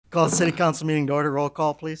Call the city council meeting to order. Roll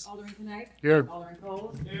call, please. Alderman Knight. Here. Alderman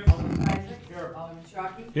Coles. Here. Alderman Isaac. Here. Alderman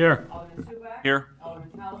Shockey. Here. Alderman Subak. Here. Alderman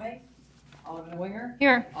Talabay. Alderman Winger.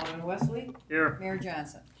 Here. Alderman Wesley. Here. Mayor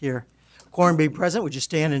Johnson. Here. Quorum being present, would you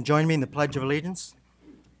stand and join me in the Pledge of Allegiance?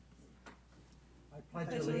 I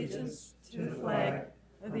pledge allegiance to the flag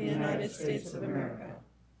of the United States of America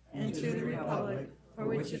and to the republic for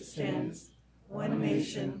which it stands, one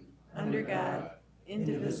nation, under God,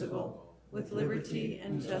 indivisible, with liberty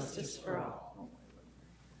and justice for all.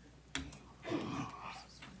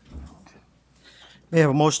 May I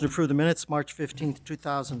have a motion to approve the minutes, March 15th,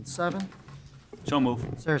 2007. So move.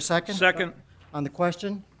 Is there a second? Second. On the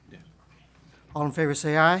question? All in favor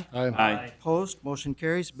say aye. Aye. Opposed? Motion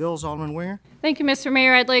carries. Bills, Alderman Winger. Thank you, Mr.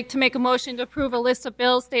 Mayor. I'd like to make a motion to approve a list of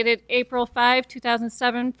bills dated April 5,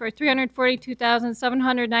 2007 for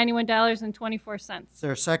 $342,791.24. Is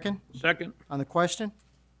there a second? Second. On the question?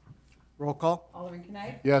 Roll call. Alderman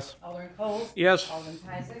Knight. Yes. Alderman Coles. Yes. Alderman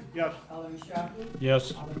Isaac. Yes. Alderman Shockey.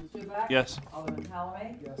 Yes. Alderman Subak. Yes. Alderman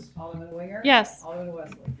Talabay. Yes. Alderman Winger. Yes. Alderman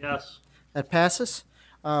Wesley. Yes. That passes.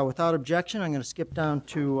 Without objection, I'm going to skip down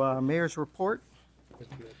to Mayor's report.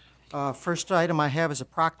 First item I have is a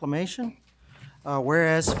proclamation.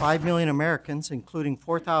 Whereas 5 million Americans, including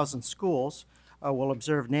 4,000 schools, will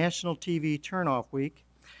observe National TV Turnoff Week,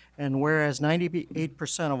 and whereas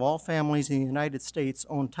 98% of all families in the United States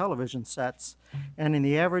own television sets, and in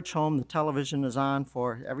the average home, the television is on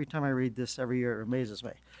for, every time I read this every year, it amazes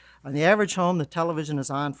me. On the average home, the television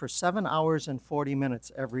is on for 7 hours and 40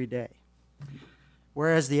 minutes every day.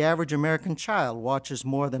 Whereas the average American child watches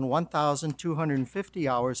more than 1,250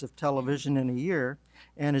 hours of television in a year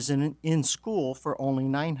and is in school for only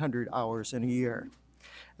 900 hours in a year.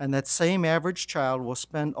 And that same average child will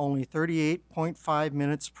spend only 38.5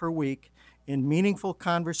 minutes per week in meaningful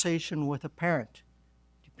conversation with a parent.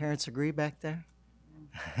 Do parents agree back there?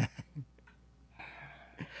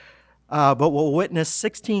 But will witness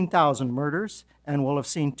 16,000 murders and will have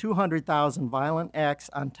seen 200,000 violent acts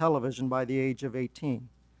on television by the age of 18.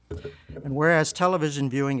 And whereas television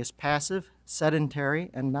viewing is passive, sedentary,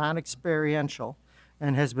 and non-experiential,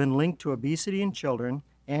 and has been linked to obesity in children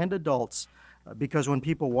and adults, because when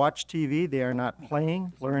people watch TV, they are not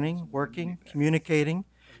playing, learning, working, communicating,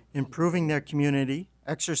 improving their community,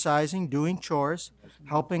 exercising, doing chores,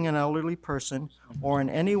 helping an elderly person, or in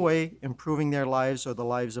any way improving their lives or the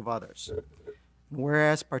lives of others.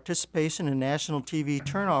 Whereas participation in National TV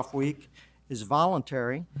Turnoff Week is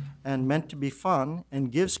voluntary and meant to be fun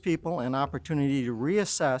and gives people an opportunity to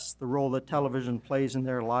reassess the role that television plays in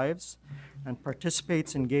their lives, and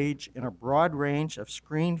participants engage in a broad range of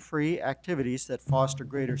screen-free activities that foster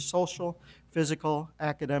greater social, physical,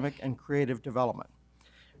 academic, and creative development.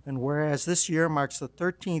 And whereas this year marks the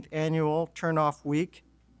 13th annual Turnoff Week,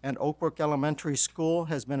 and Oakbrook Elementary School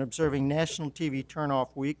has been observing National TV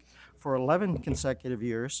Turnoff Week for 11 consecutive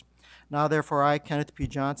years. Now, therefore, I, Kenneth P.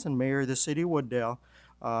 Johnson, Mayor of the City of Wooddale,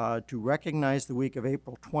 to recognize the week of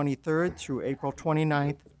April 23rd through April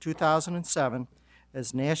 29th, 2007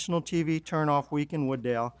 as National TV Turnoff Week in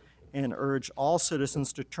Wooddale, and urge all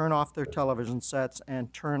citizens to turn off their television sets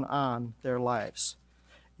and turn on their lives.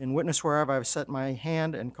 In witness whereof I have set my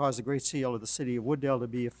hand and caused the great seal of the City of Wooddale to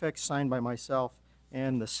be affixed, signed by myself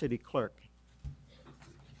and the city clerk.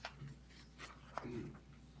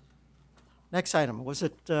 Next item, was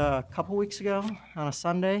it a couple weeks ago on a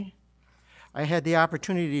Sunday? I had the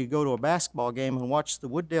opportunity to go to a basketball game and watch the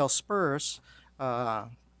Wooddale Spurs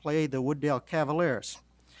play the Wooddale Cavaliers.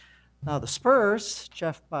 Now the Spurs,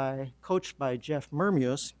 coached by Jeff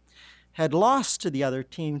Mermuse, had lost to the other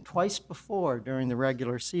team twice before during the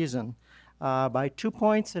regular season by 2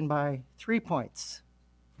 points and by 3 points.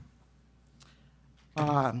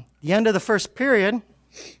 The end of the first period,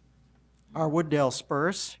 our Wooddale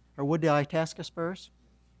Itasca Spurs,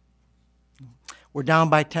 were down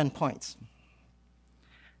by 10 points.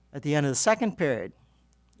 At the end of the second period,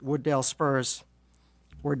 Wooddale Spurs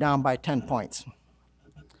were down by 10 points.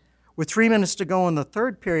 With 3 minutes to go in the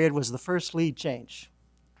third period was the first lead change,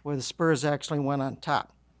 where the Spurs actually went on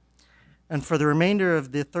top. And for the remainder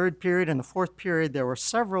of the third period and the fourth period, there were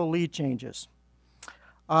several lead changes.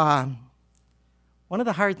 One of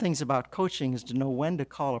the hard things about coaching is to know when to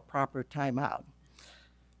call a proper timeout.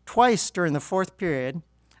 Twice during the fourth period,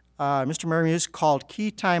 Mr. Mermuse called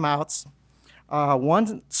key timeouts.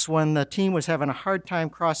 Once when the team was having a hard time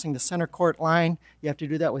crossing the center court line, you have to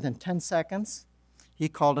do that within 10 seconds. He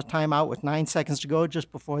called a timeout with 9 seconds to go,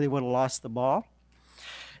 just before they would have lost the ball.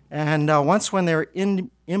 And once when they were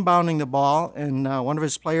inbounding the ball and one of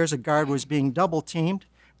his players, a guard, was being double teamed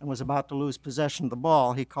and was about to lose possession of the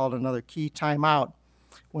ball, he called another key timeout.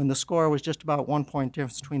 when the score was just about 1 point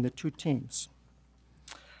difference between the two teams.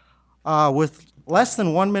 With less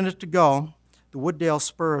than 1 minute to go, the Wooddale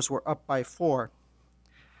Spurs were up by 4.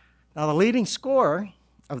 Now, the leading scorer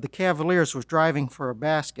of the Cavaliers was driving for a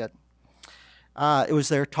basket. It was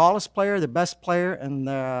their tallest player, the best player, and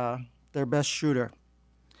their best shooter.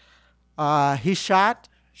 She shot,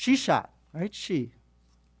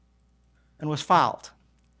 and was fouled.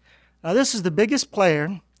 Now, this is the biggest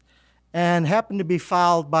player and happened to be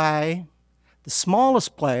fouled by the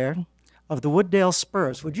smallest player of the Wooddale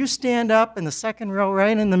Spurs. Would you stand up in the second row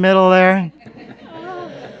right in the middle there?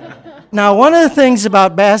 Now, one of the things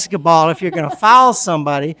about basketball, if you're going to foul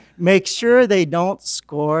somebody, make sure they don't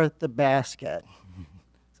score the basket.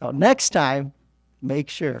 So next time, make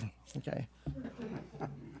sure. Okay.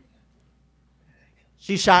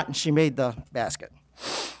 She shot and she made the basket.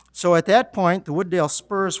 So at that point, the Wooddale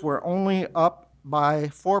Spurs were only up by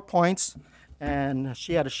 4 points, and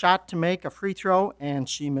she had a shot to make, a free throw, and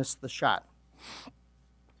she missed the shot.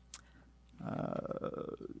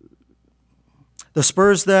 The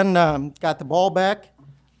Spurs then got the ball back,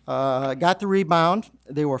 got the rebound.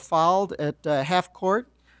 They were fouled at half court.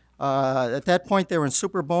 At that point, they were in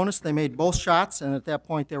super bonus. They made both shots, and at that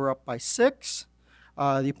point, they were up by 6.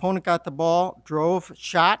 The opponent got the ball, drove,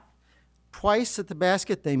 shot twice at the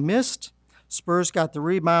basket. They missed. Spurs got the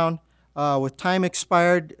rebound. With time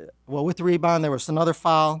expired, with the rebound, there was another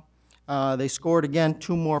foul. They scored again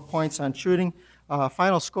 2 more points on shooting.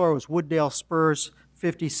 Final score was Wooddale Spurs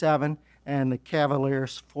 57 and the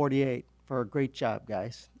Cavaliers 48. For a great job,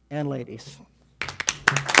 guys and ladies.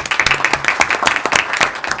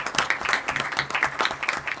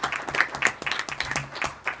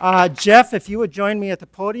 Jeff, if you would join me at the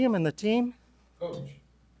podium and the team. Coach.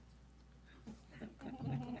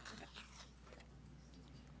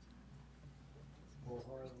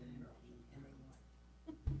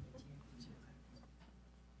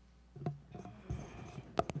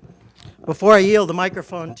 Before I yield the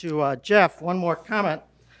microphone to Jeff, one more comment.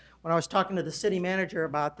 When I was talking to the city manager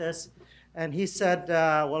about this, and he said,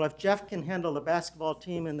 well, if Jeff can handle the basketball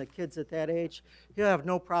team and the kids at that age, he'll have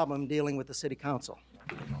no problem dealing with the city council.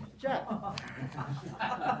 Jeff.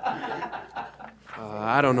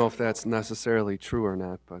 I don't know if that's necessarily true or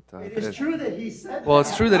not, but It is true that he said that. well,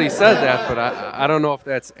 it's true that he said that, but I don't know if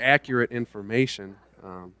that's accurate information.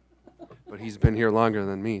 But he's been here longer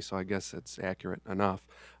than me, so I guess it's accurate enough.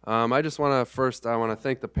 I just want to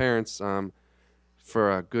thank the parents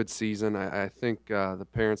for a good season. I think the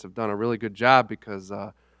parents have done a really good job because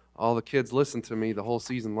all the kids listened to me the whole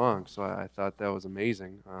season long, so I thought that was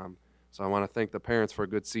amazing. So I want to thank the parents for a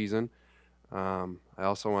good season. I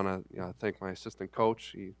also want to thank my assistant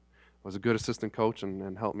coach. He was a good assistant coach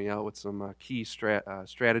and helped me out with some key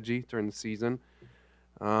strategy during the season.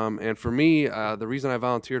 And for me, the reason I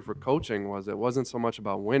volunteered for coaching was it wasn't so much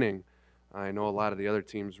about winning. I know a lot of the other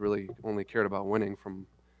teams really only cared about winning from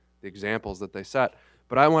the examples that they set.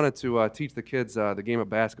 But I wanted to teach the kids the game of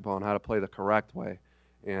basketball and how to play the correct way.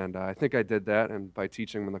 And I think I did that, and by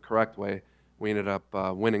teaching them the correct way, we ended up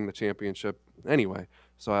winning the championship anyway.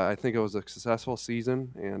 So I think it was a successful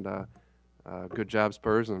season, and good job,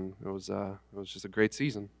 Spurs, and it was just a great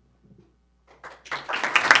season.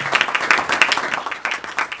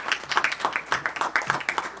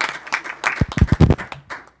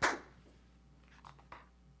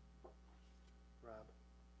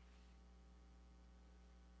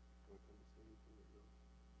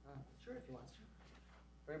 Sure, if you want to.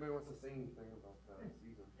 If anybody wants to say anything about the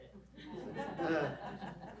season.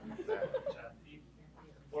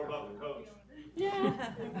 Or about the coach. Wait a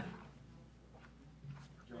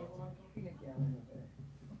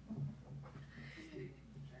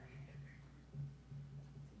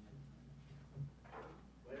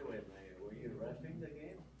minute, were you refing the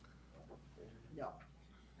game? Yeah.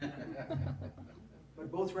 But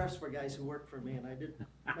both refs were guys who worked for me, and I did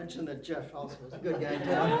mention that Jeff also was a good guy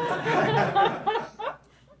too.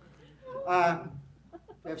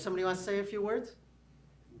 We have somebody who wants to say a few words?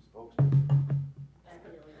 Who spoke?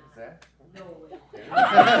 Zach?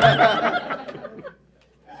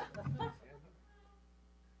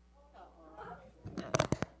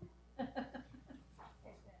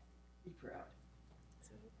 Be proud.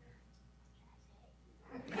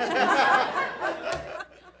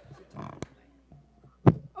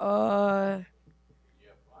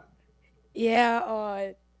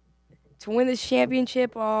 To win this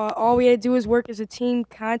championship, all we had to do was work as a team,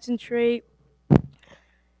 concentrate,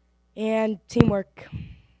 and teamwork.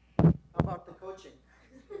 How about the coaching?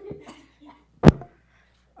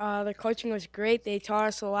 The coaching was great. They taught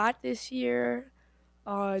us a lot this year.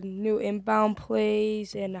 new inbound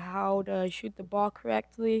plays and how to shoot the ball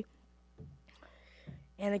correctly.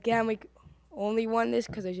 And again, we only won this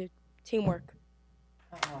because of teamwork.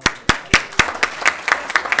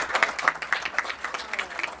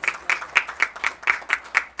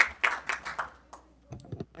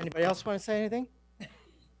 Anybody else want to say anything? They're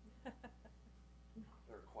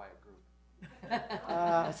a quiet group.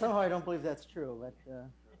 Somehow I don't believe that's true, but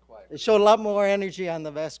Quiet. they showed a lot more energy on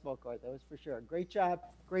the basketball court, that was for sure. Great job,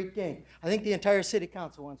 great game. I think the entire city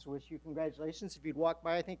council wants to wish you congratulations. If you'd walk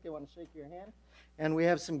by, I think they want to shake your hand. And we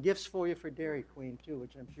have some gifts for you for Dairy Queen, too,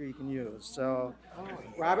 which I'm sure you can use. So,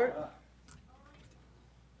 Robert?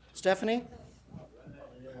 Stephanie?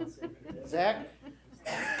 Zach?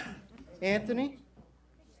 Anthony?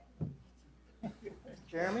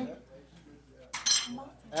 Jeremy?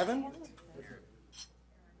 Evan?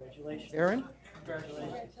 Congratulations. Aaron?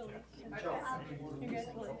 Congratulations.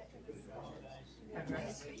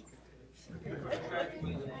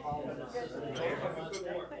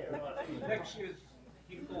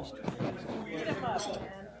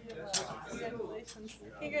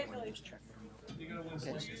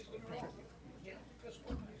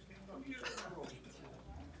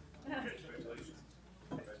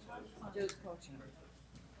 Joe's coaching.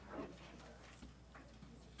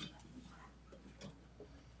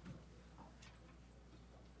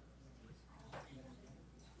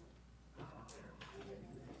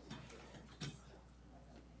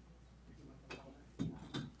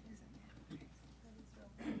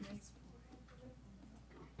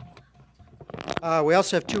 We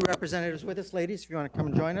also have two representatives with us, ladies, if you want to come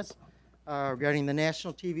and join us, regarding the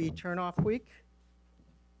National TV Turnoff Week.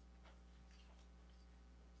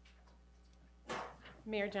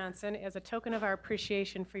 Mayor Johnson, as a token of our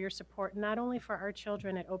appreciation for your support, not only for our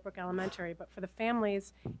children at Oak Brook Elementary, but for the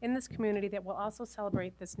families in this community that will also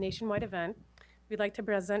celebrate this nationwide event, we'd like to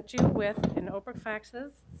present you with an Oak Brook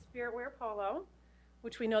Foxes Spirit Wear Polo,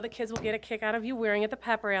 which we know the kids will get a kick out of you wearing at the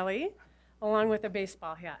pep rally, along with a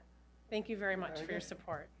baseball hat. Thank you very much for your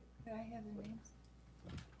support. Could I have their names?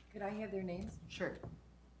 Could I have their names? Sure.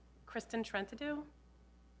 Kristen Trentadue.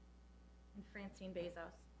 And Francine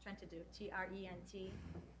Bezos, Trentadue, Trentadue.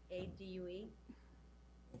 Thank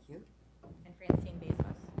you. And Francine Bezos,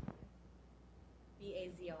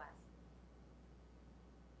 Bazos.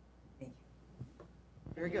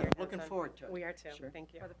 Very Thank you. good. I'm looking Johnson. forward to it. We are too. Sure.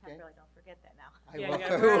 Thank you. For the pep Okay. rally, don't forget that now. I Yeah, will. yeah,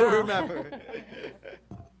 I will we're- remember.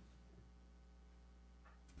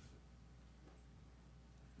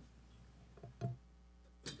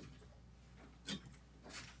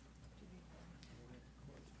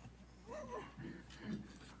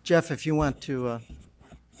 Jeff, if you want to,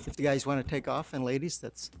 if you guys want to take off, and ladies,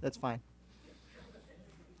 that's fine.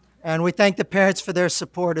 And we thank the parents for their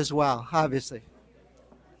support as well, obviously.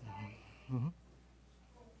 Mhm.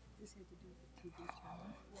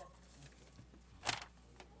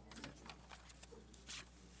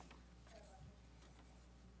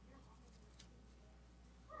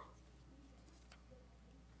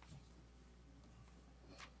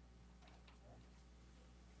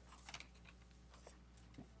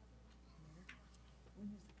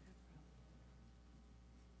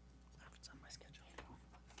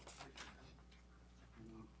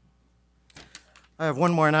 I have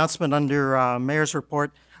one more announcement under Mayor's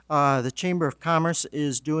report. The Chamber of Commerce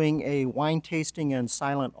is doing a wine tasting and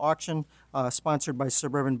silent auction sponsored by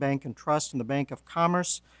Suburban Bank and Trust and the Bank of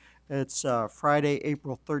Commerce. It's Friday,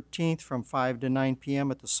 April 13th from 5 to 9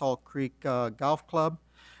 p.m. at the Salt Creek Golf Club.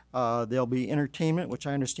 There'll be entertainment, which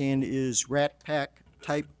I understand is Rat Pack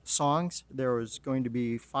type songs. There is going to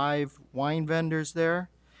be 5 wine vendors there,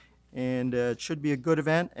 and it should be a good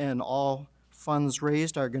event, and all funds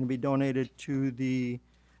raised are going to be donated to the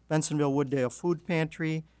Bensonville Wooddale Food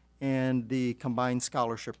Pantry and the Combined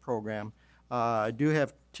Scholarship Program. I do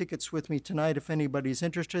have tickets with me tonight if anybody's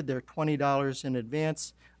interested. They're $20 in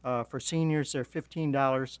advance. For seniors, they're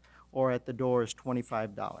 $15, or at the door is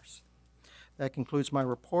 $25. That concludes my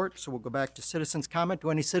report, so we'll go back to citizens' comment.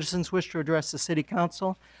 Do any citizens wish to address the city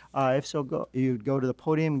council? If so, you'd go to the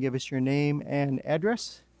podium and give us your name and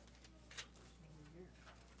address.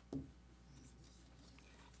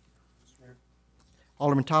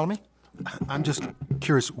 Alderman Ptolemy? I'm just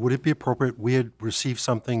curious, would it be appropriate, we had received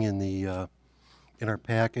something in the, in our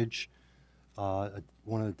package, one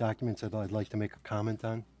of the documents that I'd like to make a comment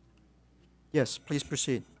on? Yes, please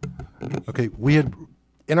proceed. Okay, we had,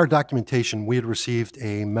 in our documentation, we had received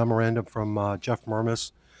a memorandum from Jeff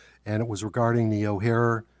Murmas, and it was regarding the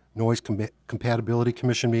O'Hare Noise Compatibility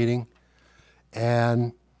Commission meeting.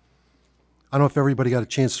 And I don't know if everybody got a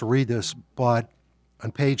chance to read this, but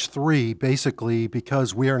on page 3, basically,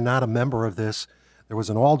 because we are not a member of this, there was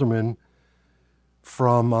an alderman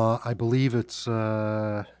from, I believe it's,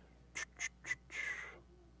 I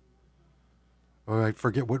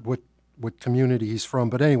forget what community he's from,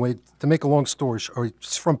 but anyway, to make a long story short, or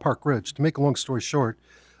he's from Park Ridge. To make a long story short,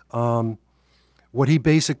 what he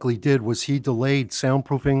basically did was he delayed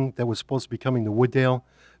soundproofing that was supposed to be coming to Wooddale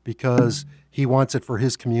because he wants it for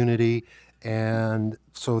his community, and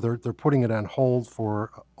so they're putting it on hold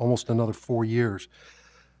for almost another 4 years.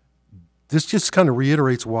 This just kind of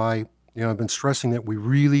reiterates why, I've been stressing that we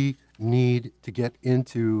really need to get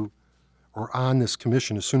into or on this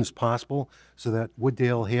commission as soon as possible so that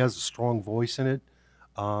Wooddale has a strong voice in it,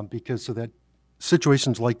 because so that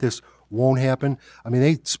situations like this won't happen. I mean,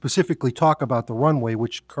 they specifically talk about the runway,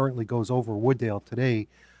 which currently goes over Wooddale today,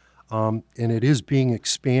 and it is being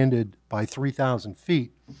expanded by 3,000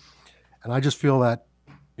 feet. And I just feel that,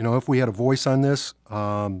 if we had a voice on this,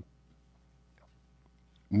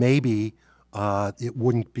 maybe it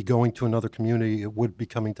wouldn't be going to another community. It would be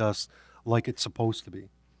coming to us like it's supposed to be.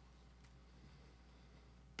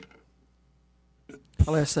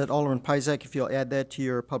 I'll ask that Alderman Pizak if you'll add that to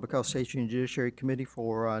your Public Health, Safety, and Judiciary Committee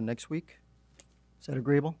for next week. Is that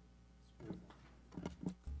agreeable?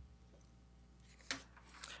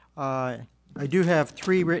 I do have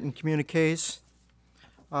 3 written communiques.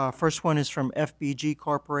 First one is from FBG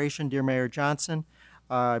Corporation. Dear Mayor Johnson,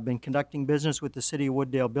 I've been conducting business with the City of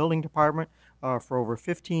Wooddale Building Department for over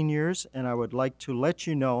 15 years, and I would like to let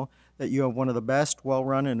you know that you have one of the best,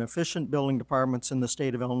 well-run, and efficient building departments in the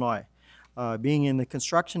state of Illinois. Being in the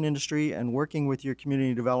construction industry and working with your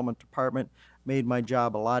community development department made my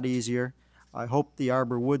job a lot easier. I hope the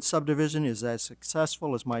Arbor Woods subdivision is as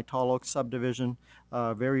successful as my Tall Oak subdivision.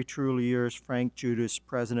 Very truly yours, Frank Judas,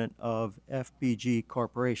 President of FBG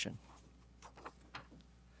Corporation.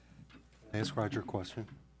 Can I ask Roger a question?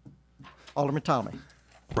 Alderman Tommy.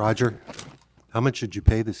 Roger, how much did you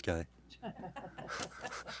pay this guy?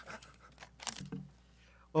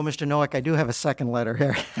 Well, Mr. Nowak, I do have a second letter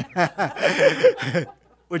here,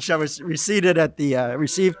 which I was received at the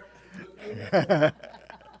received.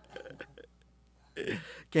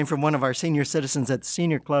 Came from one of our senior citizens at the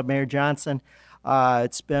Senior Club, Mayor Johnson.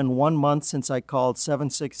 It's been 1 month since I called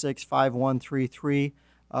 766-5133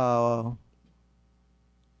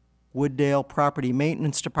 Wooddale Property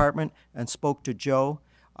Maintenance Department and spoke to Joe.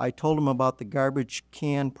 I told him about the garbage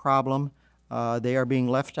can problem. They are being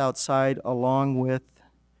left outside along with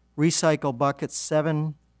recycle buckets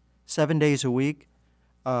seven days a week.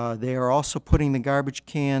 They are also putting the garbage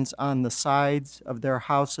cans on the sides of their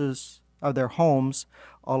houses, of their homes,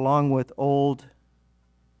 along with old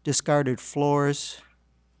discarded floors,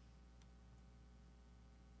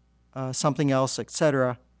 something else,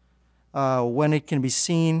 etc., when it can be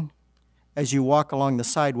seen as you walk along the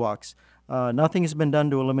sidewalks. Nothing has been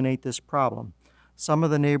done to eliminate this problem. Some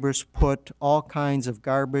of the neighbors put all kinds of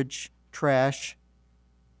garbage, trash,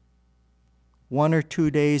 1 or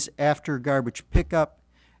 2 days after garbage pickup,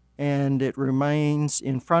 and it remains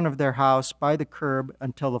in front of their house by the curb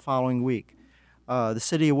until the following week. The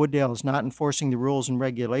City of Wooddale is not enforcing the rules and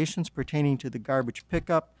regulations pertaining to the garbage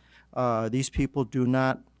pickup. These people do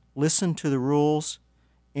not listen to the rules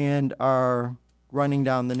and are running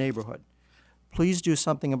down the neighborhood. Please do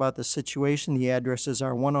something about the situation. The addresses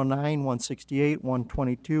are 109, 168,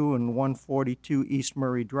 122, and 142 East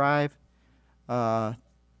Murray Drive.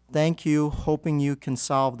 Thank you, hoping you can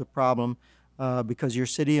solve the problem because your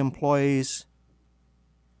city employees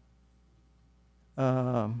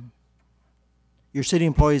like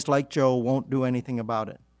Joe won't do anything about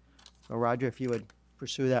it. So Roger, if you would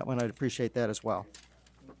pursue that one, I'd appreciate that as well.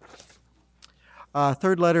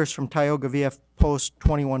 Third letter is from Tioga VF Post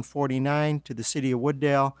 2149 to the City of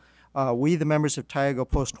Wooddale. We, the members of Tioga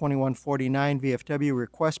Post 2149 VFW,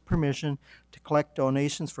 request permission to collect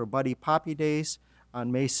donations for Buddy Poppy Days on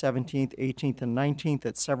May 17th, 18th, and 19th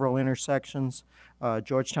at several intersections,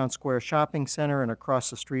 Georgetown Square Shopping Center and across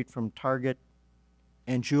the street from Target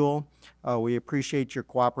and Jewel. We appreciate your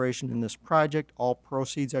cooperation in this project. All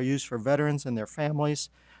proceeds are used for veterans and their families.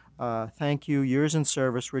 Thank you. Years in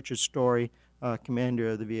service, Richard Story,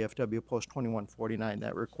 Commander of the VFW Post 2149.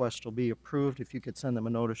 That request will be approved. If you could send them a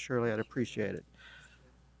notice, Shirley, I'd appreciate it.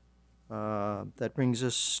 That brings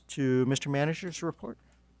us to Mr. Manager's report.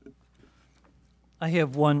 I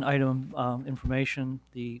have one item information.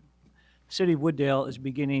 The City of Wooddale is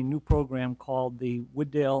beginning a new program called the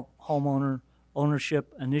Wooddale Homeowner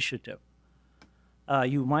Ownership Initiative.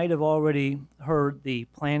 You might have already heard the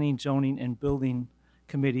Planning, Zoning, and Building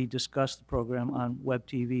Committee discuss the program on web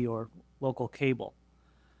TV or local cable.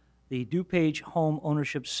 The DuPage Home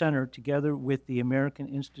Ownership Center, together with the American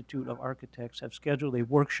Institute of Architects, have scheduled a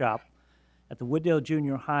workshop at the Wooddale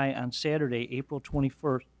Junior High on Saturday, April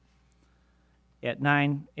 21st at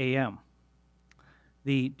 9 a.m.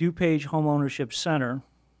 The DuPage Homeownership Center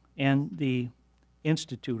and the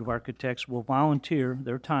Institute of Architects will volunteer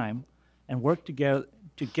their time and work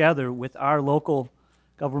together with our local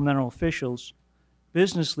governmental officials,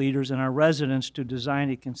 business leaders, and our residents to design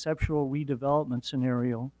a conceptual redevelopment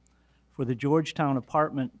scenario for the Georgetown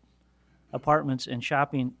apartments and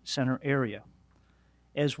shopping center area.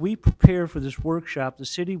 As we prepare for this workshop, the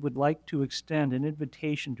city would like to extend an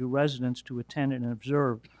invitation to residents to attend and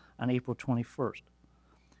observe on April 21st.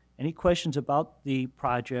 Any questions about the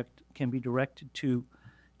project can be directed to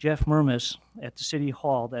Jeff Murmis at the City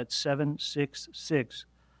Hall. That's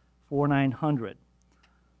 766-4900.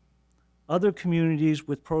 Other communities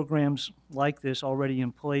with programs like this already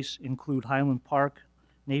in place include Highland Park,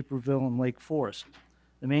 Naperville, and Lake Forest.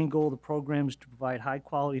 The main goal of the program is to provide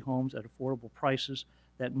high-quality homes at affordable prices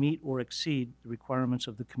that meet or exceed the requirements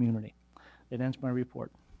of the community. That ends my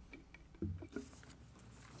report.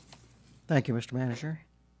 Thank you, Mr. Manager.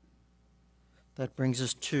 That brings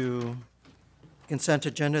us to consent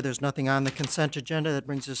agenda. There's nothing on the consent agenda. That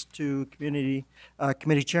brings us to committee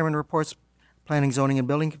chairman reports. Planning, Zoning, and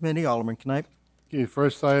Building Committee, Alderman Knipe. Okay,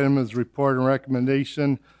 first item is report and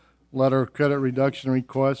recommendation, letter of credit reduction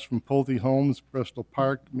request from Pulte Homes, Bristol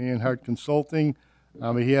Park, Manhart Consulting.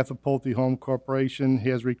 On behalf of Pulte Home Corporation, he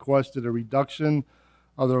has requested a reduction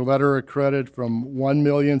of their letter of credit from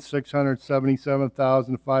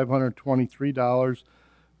 $1,677,523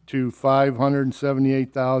 to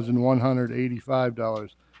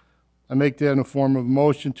 $578,185. I make that in the form of a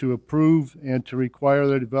motion to approve and to require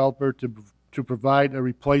the developer to provide a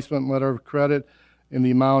replacement letter of credit in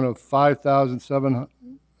the amount of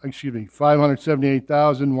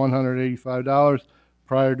 $578,185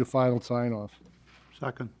 prior to final sign-off.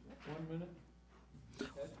 Second.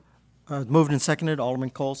 Moved and seconded, Alderman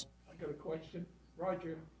Coles. I got a question.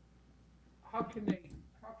 Roger, how can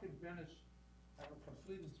Venice have a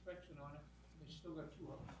complete inspection on it, and they still got two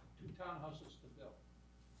townhouses to build?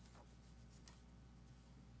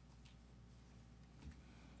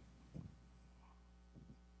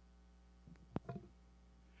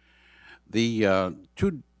 The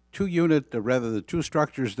the two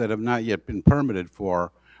structures that have not yet been permitted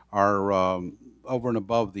for are over and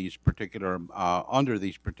above these particular, under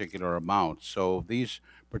these particular amounts. So these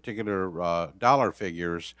particular dollar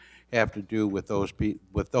figures have to do with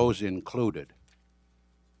those included.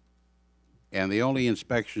 And the only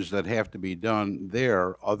inspections that have to be done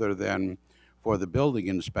there, other than for the building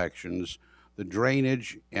inspections, the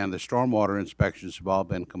drainage and the stormwater inspections have all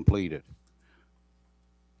been completed.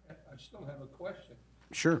 I still have a question.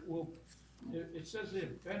 Sure. Well, it says here,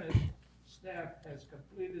 Venice staff has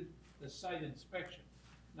completed the site inspection.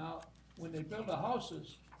 Now, when they build the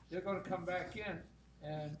houses, they're gonna come back in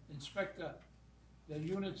and inspect the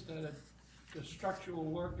units that are the structural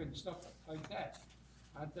work and stuff like that,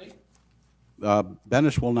 aren't they?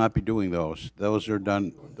 Venice will not be doing those. Those are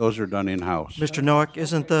done in-house. Mr. Noack,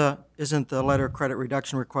 isn't the letter of credit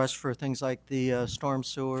reduction request for things like the storm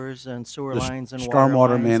sewers and sewer lines and water stormwater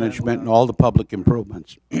lines management and all the public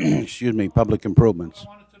improvements. Excuse me, public improvements. I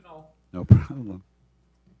wanted to know. No problem.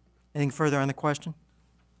 Anything further on the question?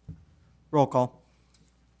 Roll call.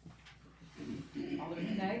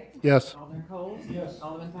 Alderman Knight? Yes. Alderman Coles? Yes.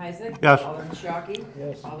 Alderman Peisig? Yes. Alderman Shockey?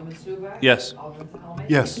 Yes. Alderman Suba? Yes. Alderman Talmadge?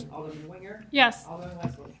 Yes. Alderman Winger? Yes. Alderman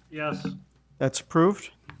Wesley? Yes. That's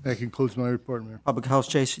approved. That concludes my report, Mayor. Public Health,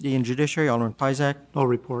 JCD, and Judiciary, Alderman Pizak. No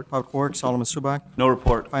report. Public Works, Alderman Subak. No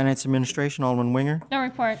report. Finance Administration, Alderman Winger. No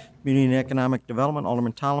report. Community and Economic Development,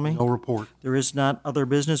 Alderman Ptolemy. No report. There is not other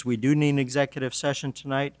business. We do need an executive session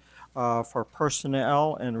tonight for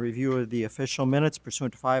personnel and review of the official minutes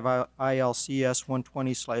pursuant to 5 ILCS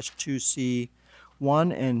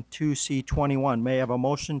 120/2C1 and 2C21. May I have a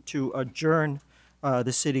motion to adjourn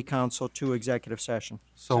the City Council to executive session?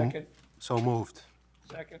 Second. So moved.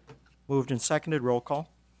 Second. Moved and seconded. Roll call.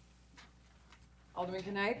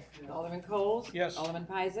 Alderman Knight? Alderman Coles? Yes. Alderman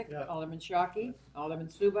Peisig? Yeah. Alderman Shockey? Alderman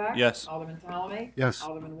Suba? Yes. Alderman Talmadge? Yes.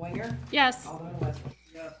 Alderman Winger? Yes. Alderman Wesley?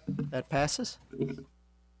 That passes.